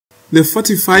The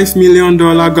 $45 million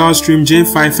Gulfstream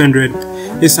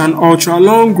G500 is an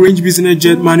ultra-long-range business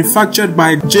jet manufactured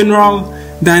by General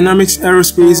Dynamics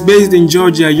Aerospace based in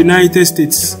Georgia, United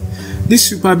States. This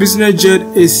super business jet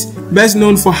is best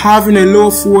known for having a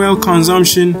low fuel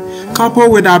consumption,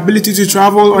 coupled with the ability to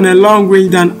travel on a long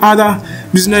range than other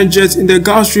business jets in the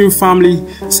Gulfstream family,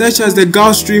 such as the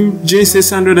Gulfstream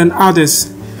G600 and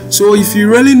others. So if you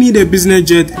really need a business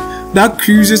jet that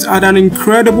cruises at an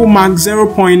incredible Mach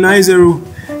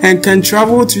 0.90 and can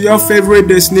travel to your favorite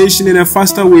destination in a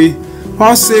faster way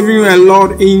while saving you a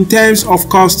lot in terms of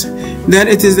cost, then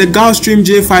it is the Gulfstream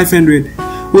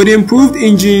G500. With improved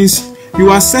engines, you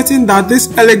are certain that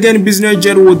this elegant business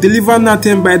jet will deliver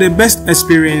nothing but the best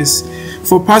experience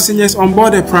for passengers on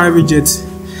board a private jet.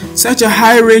 Such a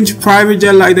high-range private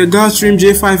jet like the Gulfstream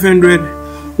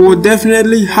G500 will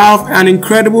definitely have an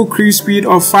incredible cruise speed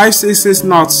of 566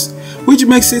 knots, which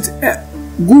makes it a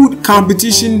good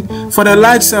competition for the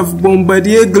likes of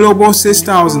Bombardier Global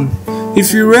 6000.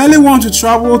 If you really want to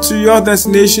travel to your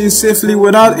destination safely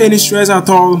without any stress at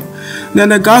all, then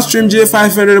the Gulfstream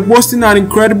G500, boasting an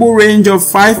incredible range of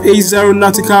 580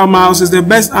 nautical miles, is the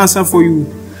best answer for you.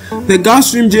 The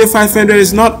Gulfstream G500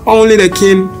 is not only the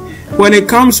king when it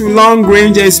comes to long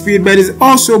range and speed, but it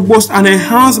also boasts an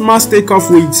enhanced mass takeoff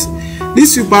weight.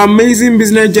 This super amazing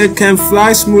business jet can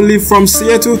fly smoothly from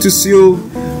Seattle to Seoul,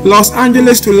 Los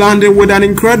Angeles to London with an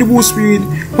incredible speed,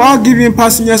 while giving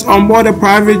passengers on board a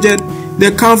private jet the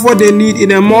comfort they need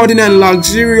in a modern and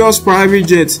luxurious private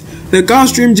jet. The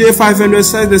Gulfstream G500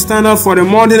 sets the standard for the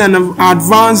modern and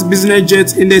advanced business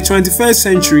jets in the 21st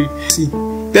century.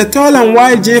 The tall and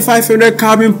wide G500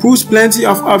 cabin proves plenty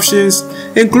of options,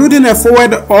 including a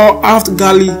forward or aft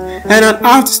galley and an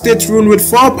aft stateroom with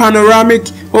 4 panoramic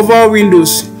oval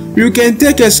windows. You can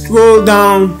take a stroll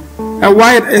down a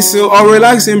wide aisle or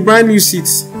relax in brand new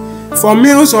seats. For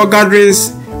meals or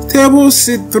gatherings, tables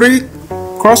sit 3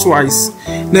 crosswise.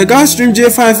 The Gulfstream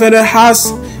G500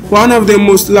 has one of the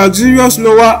most luxurious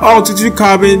lower altitude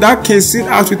cabins that can seat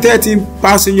up to 13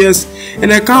 passengers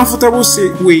in a comfortable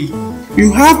way.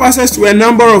 You have access to a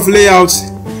number of layouts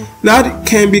that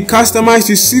can be customized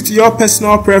to suit your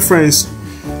personal preference.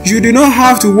 You do not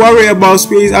have to worry about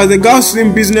space, as the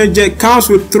Gulfstream business jet comes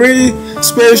with 3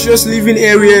 spacious living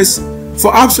areas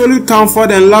for absolute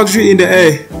comfort and luxury in the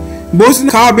air. Boasting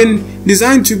a cabin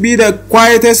designed to be the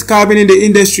quietest cabin in the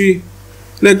industry,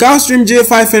 the Gulfstream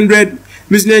G500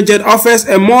 business jet offers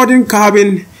a modern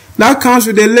cabin that comes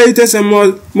with the latest and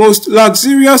most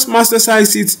luxurious master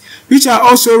size seats, which are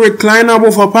also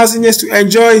reclinable for passengers to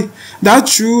enjoy that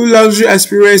true luxury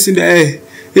experience in the air.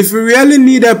 If you really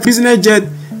need a business jet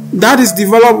that is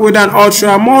developed with an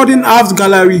ultra-modern aft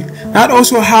gallery that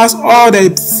also has all the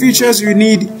features you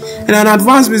need in an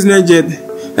advanced business jet,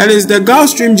 that is the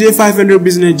Gulfstream G500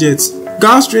 business jet.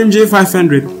 Gulfstream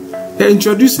G500, the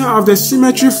introducer of the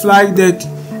symmetry flight deck,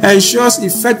 ensures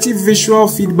effective visual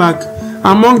feedback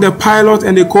among the pilot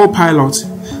and the co-pilot.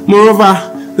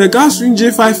 Moreover, the Gulfstream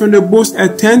G500 boasts a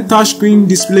 10 touchscreen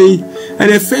display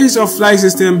and a face-of-flight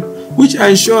system, which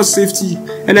ensures safety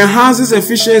and enhances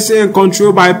efficiency and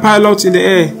control by pilots in the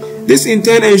air. This in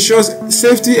turn ensures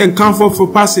safety and comfort for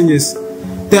passengers.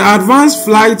 The advanced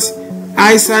flight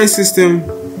eyesight system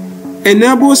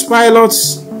enables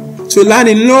pilots to land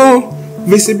in low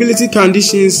visibility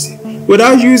conditions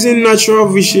without using natural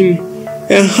vision,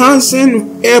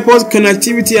 enhancing airport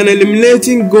connectivity and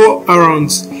eliminating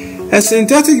go-arounds. A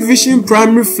synthetic vision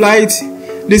primary flight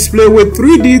display with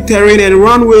 3D terrain and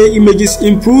runway images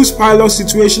improves pilot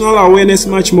situational awareness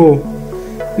much more.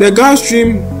 The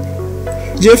Gulfstream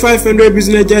G500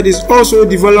 business jet is also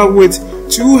developed with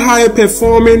 2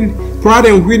 high-performing Pratt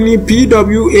 & Whitney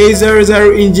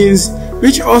PW-A00 engines,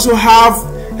 which also have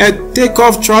a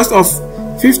takeoff thrust of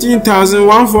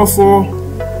 15,144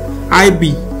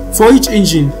 lb for each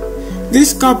engine.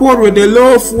 This, coupled with the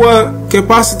low fuel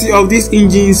capacity of these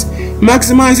engines,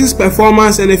 maximizes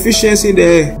performance and efficiency in the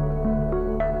air.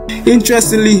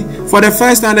 Interestingly, for the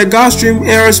first time, the Gulfstream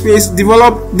Aerospace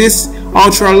developed this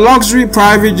ultra-luxury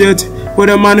private jet with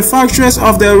the manufacturers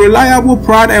of the reliable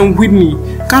Pratt & Whitney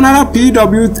Canada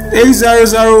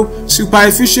PW-A00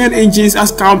 super-efficient engines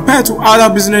as compared to other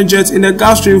business jets in the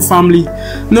Gulfstream family,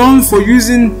 known for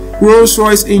using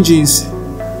Rolls-Royce engines.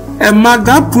 A mark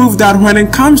that proved that when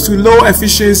it comes to low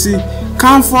efficiency,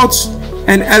 comfort,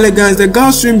 and elegance, the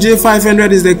Gulfstream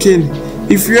G500 is the king.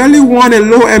 If you really want a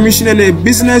low emission and a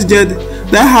business jet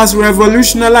that has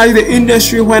revolutionized the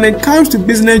industry when it comes to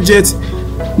business jets,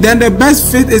 then the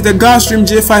best fit is the Gulfstream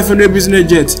G500 business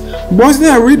jet. Boasting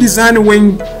a redesigned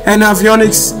wing and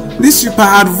avionics, this super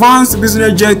advanced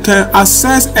business jet can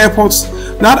access airports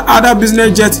that other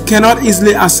business jets cannot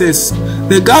easily access.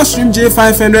 The Gulfstream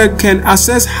G500 can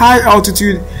access high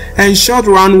altitude and short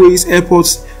runways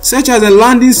airports such as the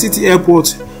London City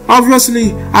Airport.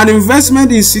 Obviously, an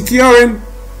investment in securing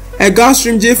a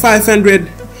Gulfstream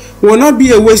G500 will not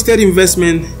be a wasted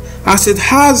investment, as it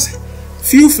has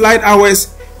few flight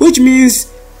hours, which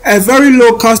means a very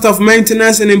low cost of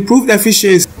maintenance and improved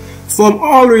efficiency. From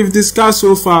all we've discussed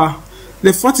so far, the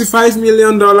 $45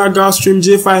 million Gulfstream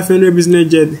G500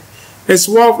 business jet is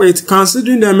worth it,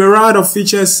 considering the myriad of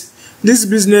features this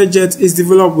business jet is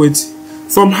developed with,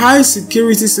 from high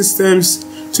security systems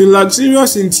to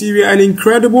luxurious interior and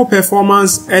incredible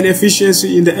performance and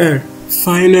efficiency in the air.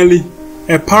 Finally,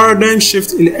 a paradigm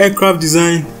shift in aircraft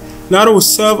design that will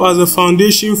serve as a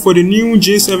foundation for the new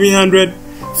G700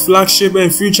 flagship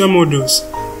and future models.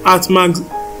 At Mach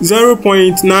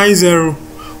 0.90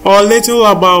 or little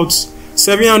about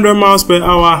 700 miles per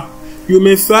hour, you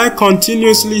may fly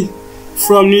continuously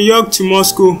from New York to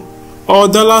Moscow or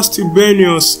Dallas to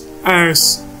Buenos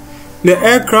Aires. The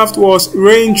aircraft was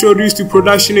reintroduced to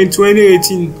production in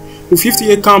 2018, with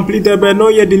 58 completed but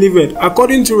not yet delivered.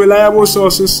 According to reliable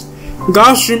sources,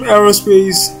 Gulfstream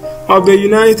Aerospace of the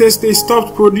United States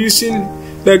stopped producing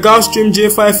the Gulfstream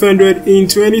G500 in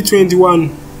 2021.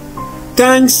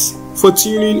 Thanks for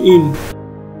tuning in.